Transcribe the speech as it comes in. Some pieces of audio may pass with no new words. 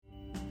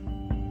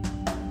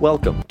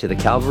Welcome to the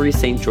Calvary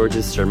St.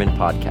 George's Sermon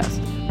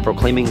Podcast,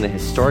 proclaiming the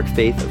historic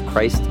faith of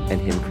Christ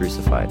and Him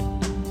crucified.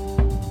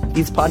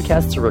 These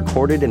podcasts are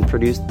recorded and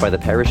produced by the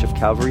parish of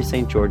Calvary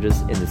St.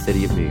 George's in the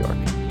city of New York.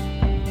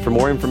 For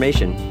more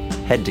information,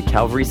 head to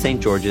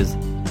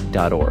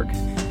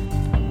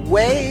calvarystgeorges.org.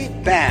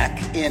 Way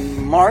back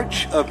in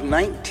March of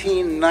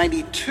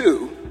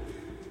 1992,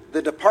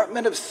 the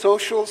Department of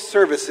Social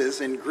Services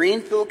in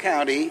Greenfield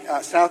County,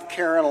 South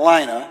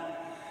Carolina,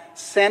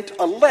 sent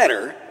a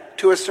letter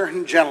to a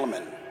certain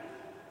gentleman.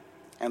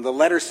 And the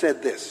letter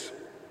said this: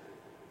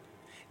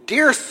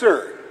 "Dear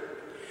Sir,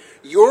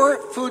 your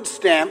food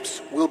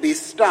stamps will be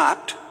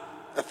stopped,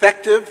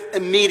 effective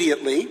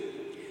immediately,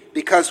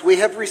 because we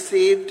have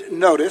received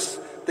notice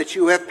that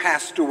you have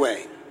passed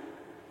away.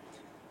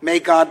 May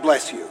God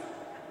bless you.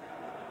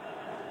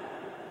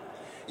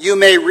 You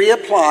may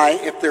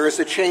reapply if there is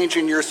a change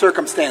in your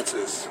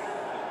circumstances."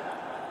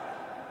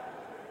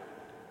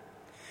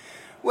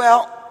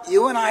 Well,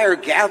 you and I are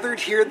gathered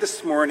here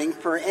this morning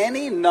for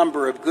any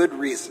number of good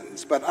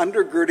reasons, but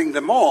undergirding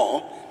them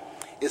all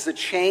is a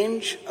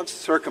change of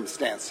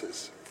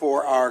circumstances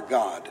for our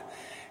God.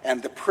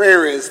 And the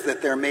prayer is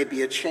that there may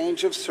be a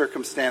change of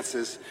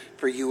circumstances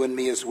for you and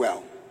me as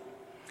well.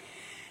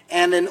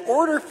 And in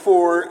order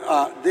for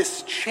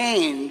this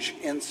change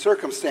in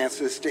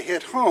circumstances to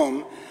hit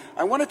home,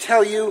 I want to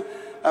tell you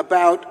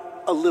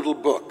about a little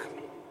book.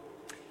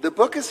 The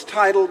book is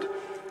titled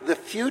The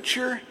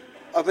Future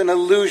of an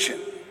Illusion,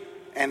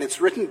 and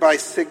it's written by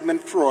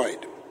Sigmund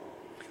Freud.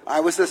 I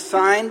was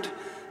assigned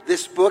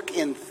this book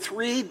in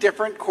 3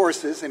 different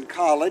courses in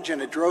college, and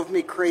it drove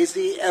me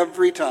crazy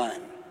every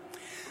time.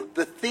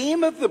 The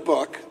theme of the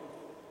book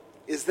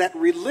is that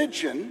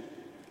religion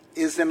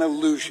is an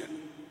illusion.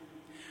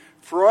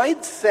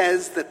 Freud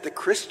says that the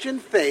Christian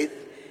faith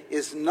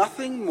is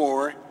nothing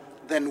more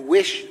than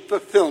wish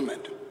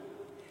fulfillment.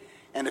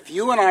 And if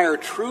you and I are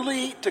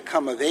truly to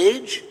come of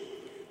age,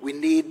 we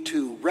need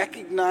to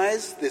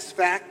recognize this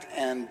fact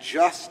and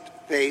just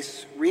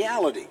face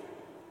reality.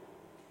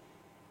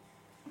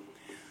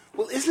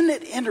 Well, isn't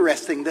it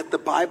interesting that the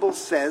Bible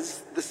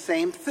says the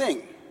same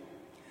thing?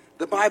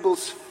 The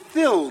Bible's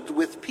filled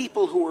with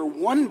people who are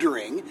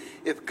wondering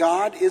if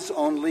God is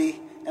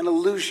only an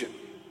illusion.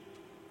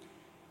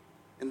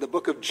 In the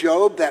book of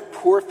Job, that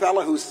poor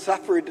fellow who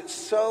suffered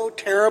so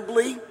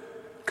terribly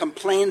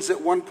complains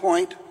at one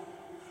point,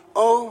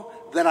 "Oh,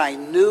 that I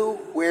knew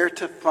where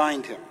to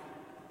find him."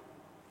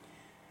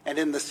 And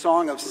in the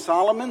Song of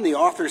Solomon, the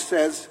author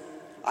says,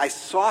 "I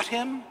sought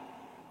him,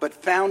 but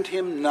found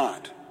him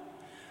not.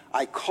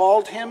 I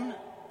called him,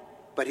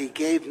 but he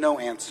gave no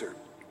answer."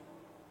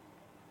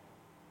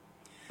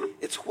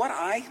 It's what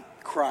I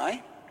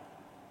cry,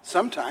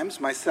 sometimes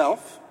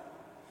myself,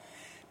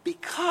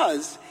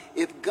 because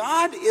if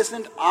God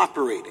isn't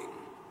operating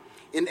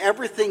in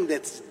everything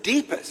that's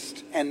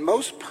deepest and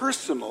most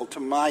personal to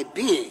my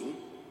being,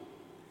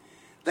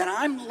 then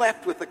I'm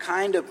left with a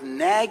kind of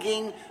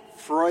nagging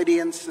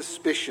Freudian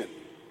suspicion,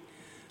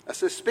 a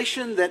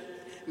suspicion that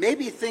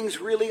maybe things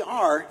really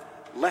are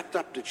left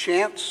up to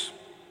chance,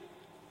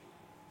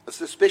 a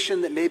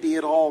suspicion that maybe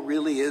it all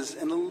really is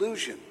an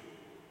illusion.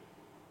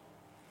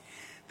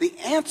 The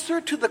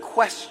answer to the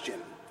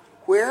question,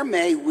 where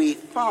may we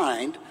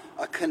find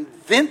a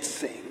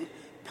convincing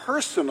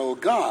personal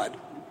God,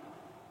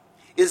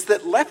 is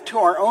that left to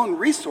our own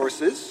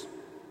resources,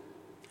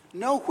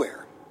 nowhere.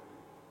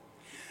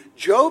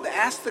 Job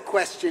asked the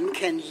question,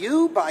 can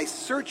you, by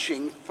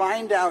searching,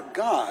 find out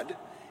God?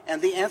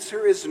 And the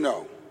answer is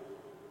no,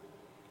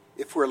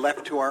 if we're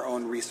left to our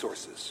own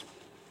resources.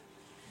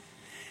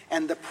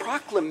 And the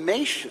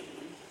proclamation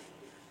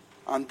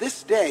on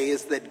this day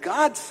is that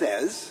God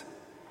says,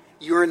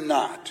 you're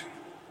not.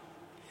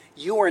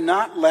 You are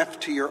not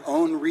left to your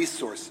own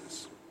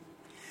resources.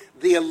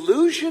 The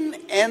illusion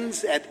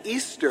ends at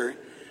Easter,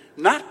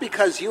 not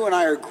because you and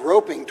I are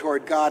groping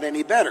toward God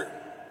any better.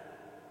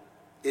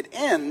 It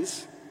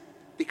ends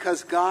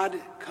because God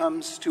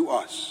comes to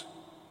us.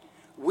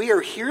 We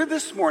are here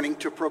this morning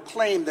to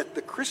proclaim that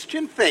the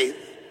Christian faith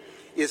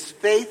is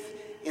faith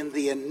in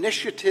the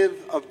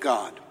initiative of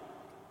God.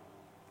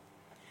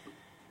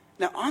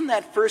 Now, on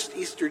that first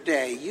Easter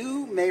day,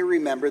 you may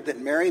remember that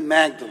Mary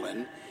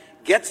Magdalene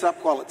gets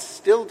up while it's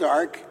still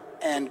dark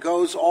and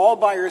goes all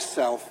by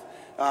herself,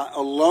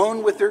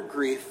 alone with her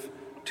grief,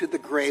 to the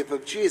grave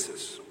of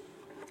Jesus.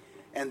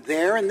 And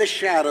there in the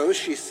shadows,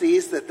 she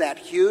sees that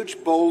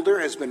huge boulder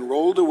has been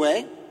rolled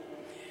away.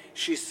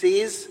 She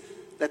sees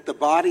that the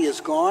body is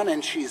gone,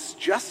 and she's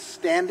just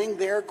standing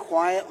there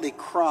quietly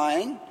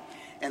crying.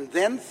 And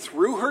then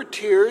through her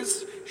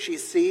tears, she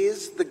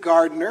sees the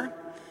gardener,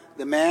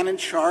 the man in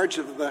charge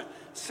of the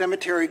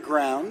cemetery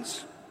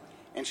grounds.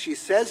 And she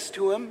says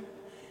to him,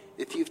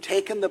 "If you've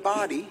taken the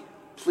body,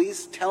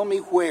 please tell me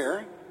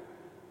where."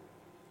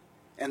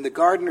 And the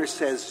gardener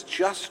says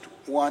just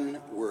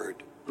one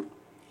word.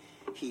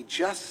 He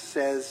just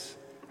says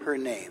her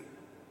name.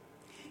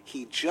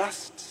 He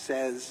just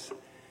says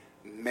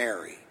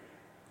Mary.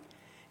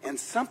 And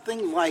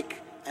something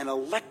like an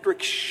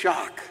electric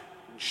shock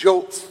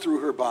jolts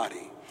through her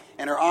body.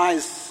 and her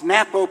eyes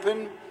snap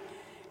open,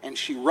 and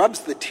she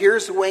rubs the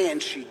tears away,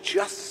 and she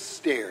just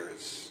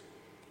stares.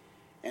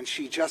 And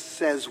she just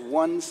says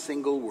one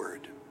single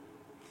word: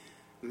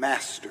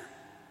 Master.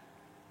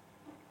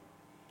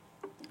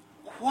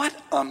 What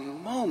a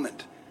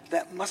moment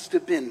that must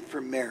have been for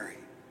Mary.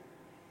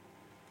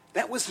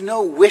 That was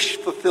no wish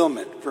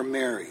fulfillment for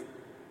Mary.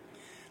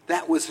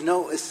 That was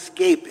no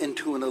escape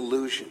into an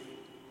illusion.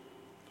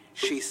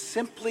 She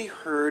simply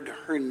heard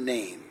her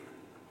name,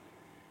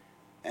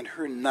 and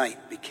her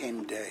night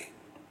became day.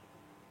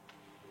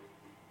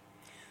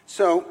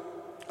 So,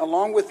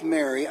 along with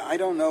Mary, I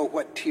don't know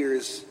what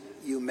tears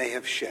you may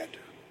have shed.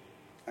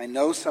 I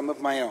know some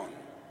of my own.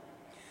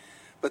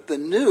 But the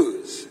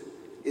news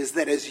is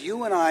that as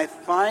you and I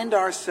find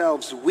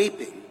ourselves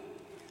weeping,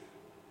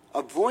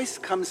 a voice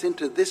comes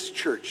into this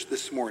church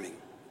this morning.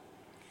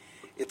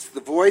 It's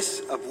the voice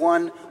of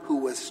one who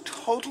was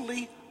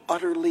totally,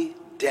 utterly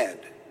dead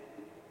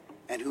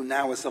and who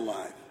now is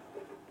alive.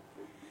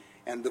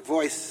 And the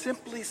voice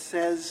simply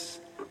says,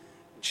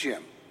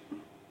 Jim,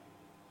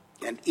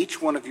 and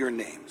each one of your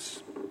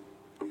names.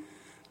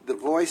 The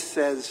voice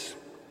says,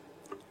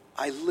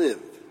 I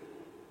live.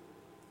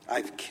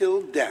 I've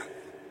killed death,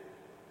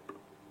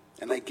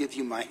 and I give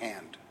you my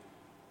hand.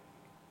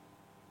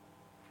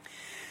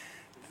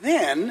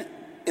 Then,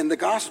 in the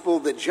gospel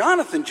that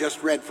Jonathan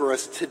just read for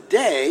us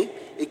today,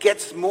 it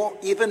gets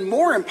even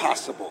more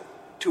impossible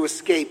to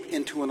escape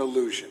into an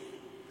illusion.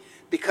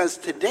 Because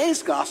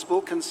today's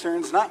gospel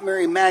concerns not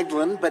Mary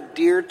Magdalene, but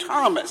dear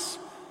Thomas,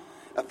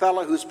 a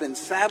fellow who's been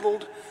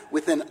saddled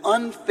with an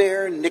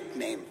unfair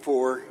nickname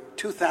for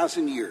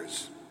 2,000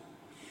 years.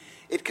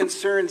 It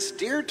concerns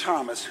dear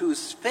Thomas,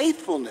 whose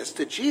faithfulness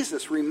to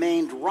Jesus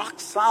remained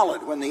rock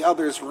solid when the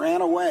others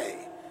ran away.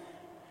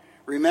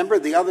 Remember,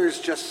 the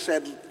others just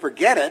said,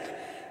 forget it,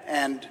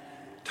 and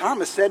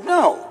Thomas said,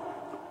 no,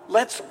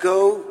 let's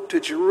go to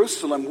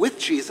Jerusalem with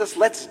Jesus,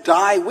 let's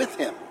die with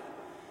him.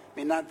 I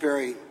mean, not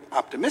very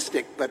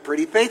optimistic, but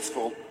pretty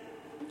faithful.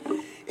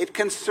 It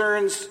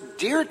concerns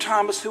dear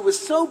Thomas, who was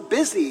so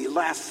busy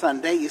last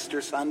Sunday,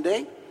 Easter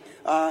Sunday,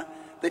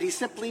 that he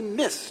simply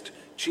missed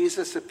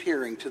Jesus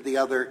appearing to the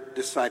other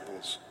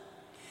disciples.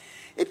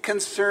 It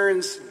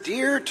concerns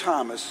dear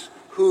Thomas,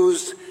 who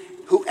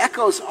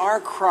echoes our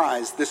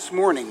cries this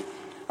morning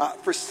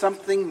for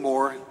something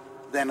more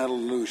than an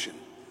illusion.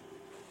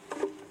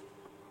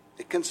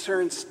 It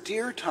concerns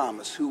dear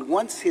Thomas, who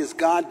wants his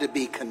God to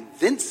be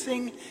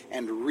convincing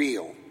and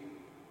real.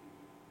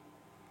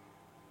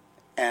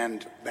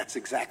 And that's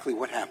exactly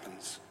what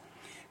happens.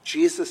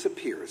 Jesus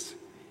appears,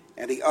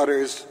 and he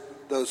utters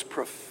those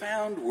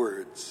profound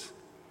words,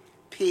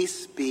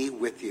 peace be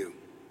with you.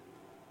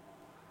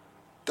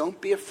 Don't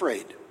be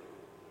afraid.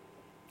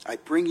 I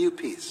bring you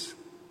peace.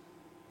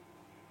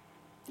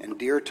 And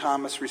dear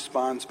Thomas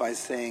responds by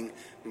saying,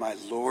 my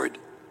Lord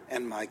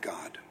and my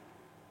God.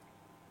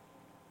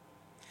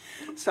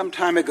 Some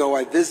time ago,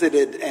 I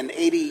visited an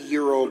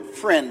 80-year-old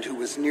friend who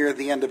was near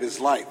the end of his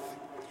life.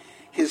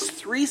 His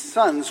 3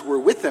 sons were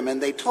with him,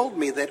 and they told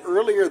me that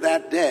earlier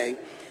that day,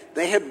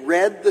 they had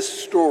read the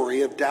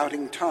story of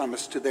doubting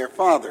Thomas to their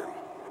father.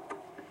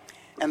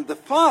 And the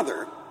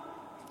father,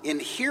 in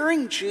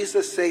hearing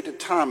Jesus say to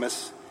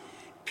Thomas,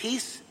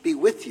 peace be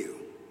with you,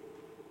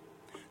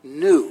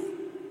 knew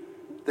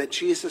that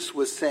Jesus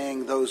was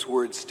saying those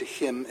words to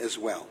him as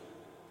well.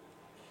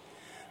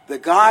 The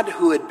God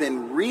who had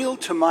been real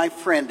to my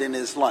friend in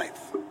his life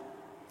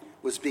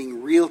was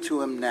being real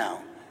to him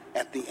now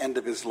at the end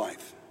of his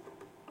life.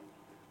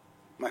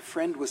 My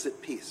friend was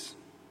at peace.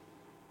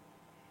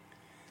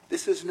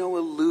 This is no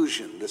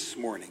illusion this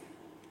morning.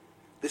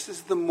 This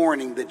is the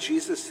morning that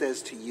Jesus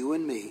says to you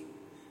and me,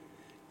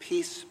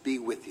 peace be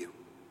with you.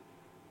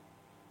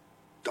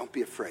 Don't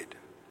be afraid.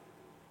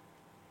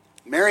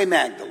 Mary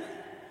Magdalene,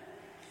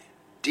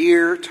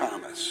 dear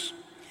Thomas,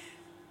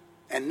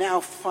 and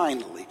now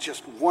finally,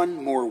 just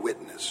one more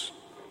witness.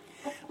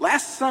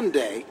 Last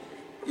Sunday,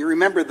 you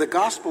remember the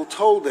gospel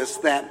told us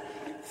that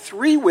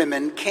 3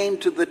 women came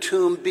to the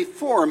tomb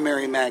before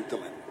Mary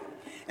Magdalene.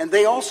 And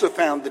they also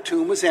found the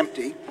tomb was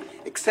empty,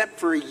 except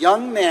for a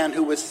young man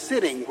who was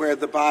sitting where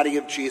the body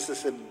of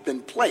Jesus had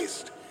been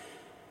placed.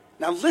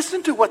 Now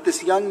listen to what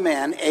this young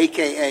man,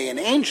 a.k.a. an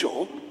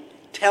angel,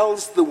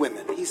 tells the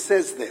women. He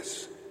says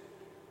this,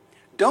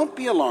 don't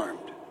be alarmed.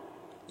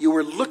 You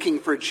are looking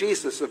for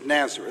Jesus of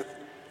Nazareth,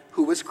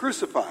 who was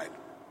crucified.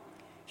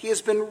 He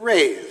has been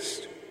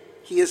raised.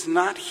 He is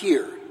not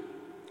here.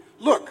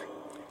 Look,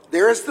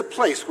 there is the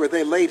place where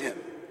they laid him.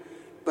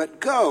 But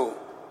go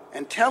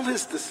and tell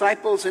his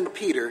disciples and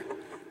Peter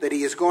that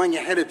he is going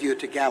ahead of you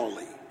to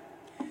Galilee.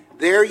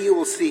 There you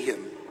will see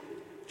him,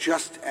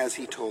 just as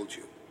he told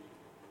you.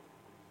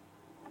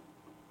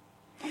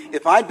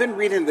 If I'd been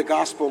reading the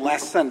gospel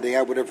last Sunday,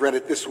 I would have read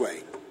it this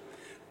way.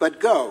 But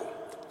go,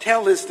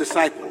 tell his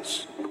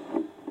disciples.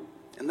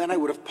 And then I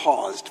would have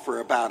paused for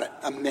about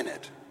a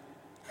minute.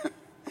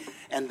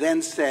 And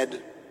then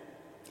said,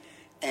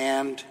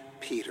 and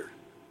Peter.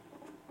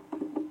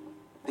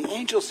 The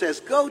angel says,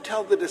 go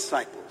tell the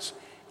disciples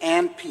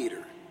and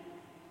Peter.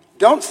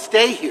 Don't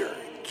stay here.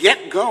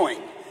 Get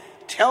going.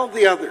 Tell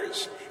the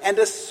others, and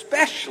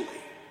especially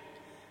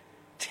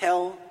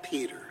tell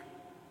Peter.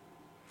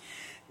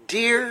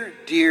 Dear,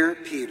 dear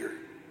Peter,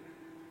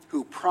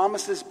 who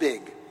promises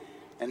big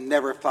and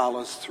never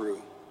follows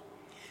through.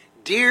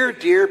 Dear,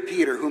 dear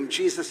Peter, whom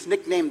Jesus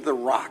nicknamed the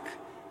Rock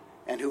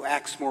and who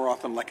acts more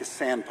often like a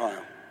sand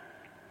pile.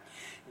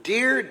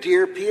 Dear,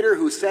 dear Peter,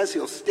 who says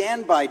he'll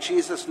stand by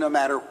Jesus no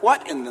matter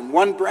what in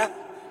one breath,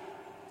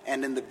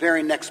 and in the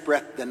very next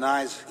breath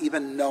denies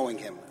even knowing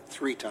him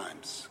 3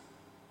 times.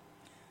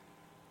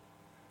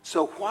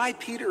 So why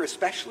Peter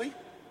especially?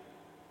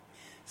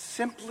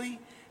 Simply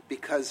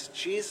because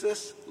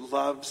Jesus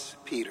loves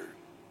Peter,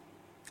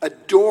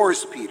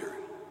 adores Peter,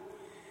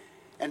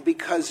 and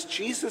because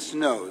Jesus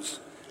knows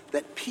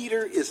that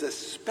Peter is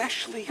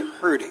especially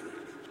hurting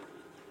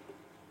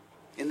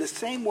in the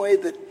same way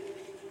that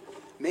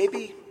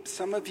maybe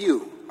some of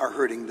you are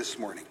hurting this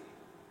morning.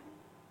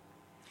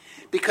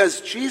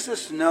 Because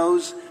Jesus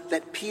knows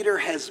that Peter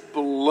has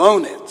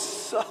blown it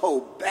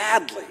so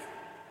badly.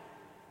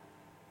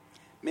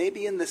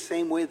 Maybe in the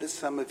same way that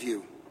some of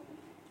you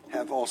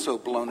have also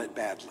blown it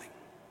badly.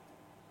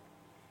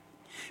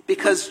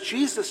 Because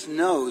Jesus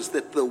knows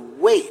that the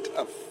weight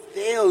of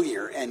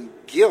failure and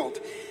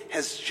guilt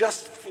has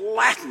just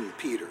flattened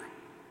Peter.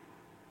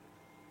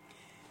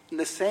 In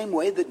the same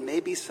way that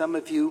maybe some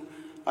of you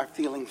are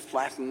feeling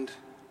flattened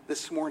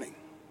this morning.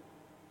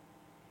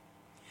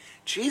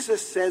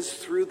 Jesus says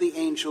through the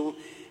angel,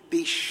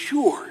 be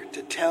sure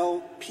to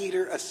tell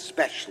Peter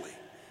especially,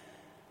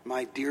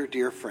 my dear,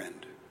 dear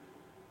friend.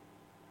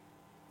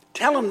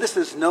 Tell him this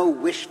is no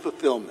wish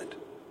fulfillment.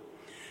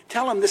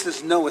 Tell him this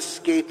is no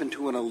escape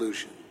into an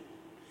illusion.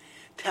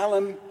 Tell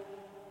him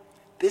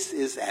this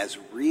is as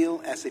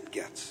real as it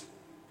gets.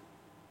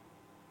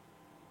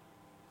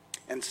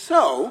 And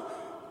so,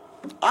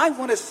 I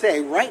want to say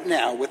right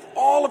now, with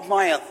all of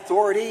my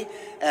authority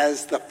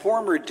as the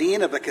former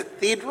dean of a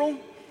cathedral,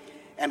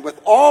 and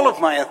with all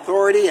of my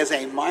authority as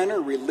a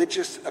minor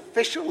religious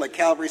official at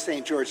Calvary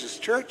St. George's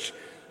Church,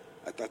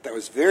 I thought that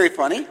was very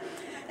funny,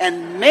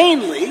 and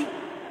mainly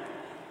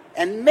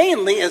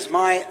as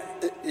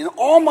in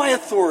all my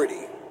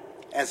authority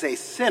as a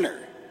sinner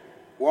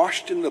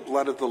washed in the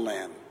blood of the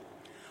Lamb,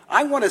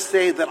 I want to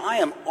say that I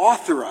am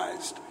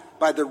authorized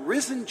by the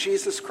risen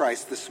Jesus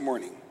Christ this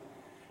morning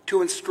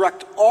to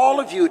instruct all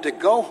of you to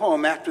go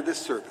home after this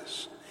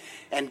service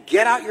and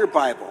get out your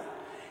Bible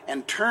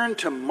and turn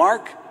to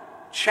Mark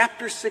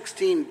chapter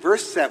 16,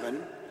 verse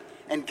 7,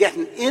 and get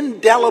an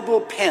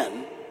indelible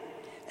pen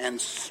and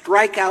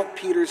strike out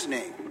Peter's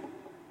name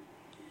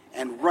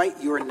and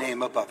write your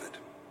name above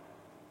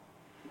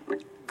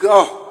it.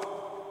 Go,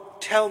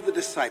 tell the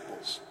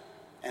disciples,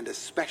 and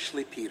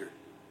especially Peter.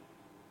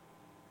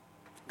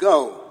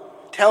 Go,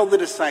 tell the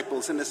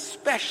disciples, and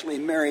especially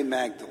Mary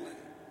Magdalene.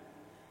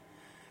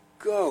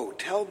 Go,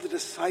 tell the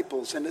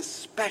disciples, and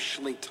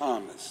especially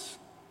Thomas.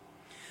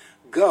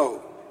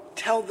 Go,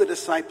 tell the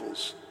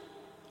disciples,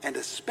 and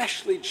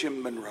especially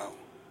Jim Monroe.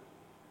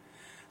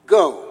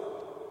 Go,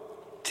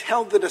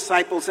 tell the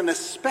disciples, and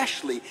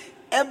especially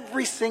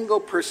every single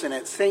person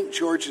at St.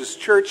 George's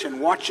Church and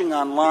watching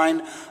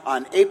online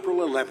on April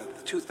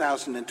 11th,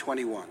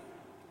 2021.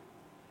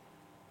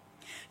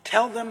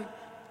 Tell them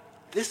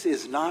this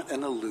is not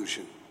an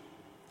illusion.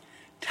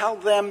 Tell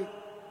them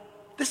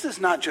this is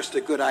not just a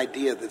good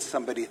idea that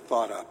somebody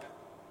thought up.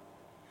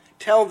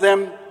 Tell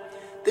them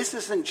this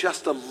isn't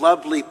just a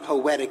lovely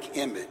poetic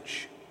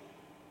image.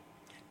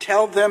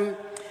 Tell them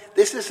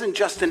this isn't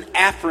just an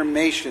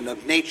affirmation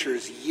of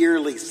nature's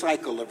yearly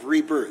cycle of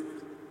rebirth.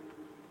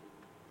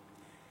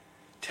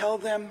 Tell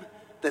them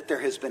that there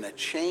has been a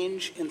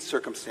change in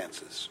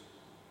circumstances.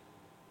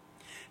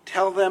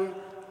 Tell them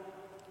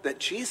that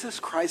Jesus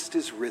Christ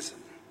is risen.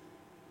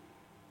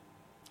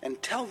 And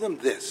tell them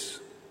this,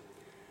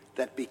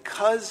 that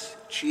because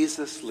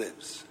Jesus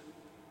lives,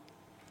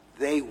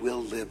 they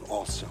will live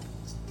also.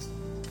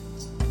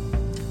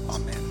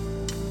 Amen.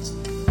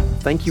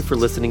 Thank you for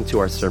listening to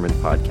our sermon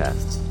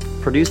podcast,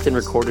 produced and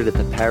recorded at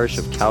the parish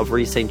of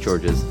Calvary St.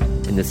 George's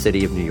in the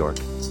city of New York.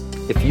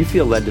 If you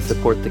feel led to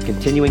support the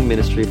continuing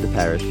ministry of the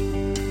parish,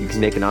 you can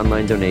make an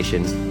online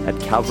donation at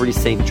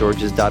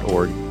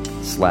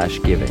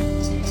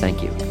calvarystgeorges.org/giving.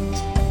 Thank you.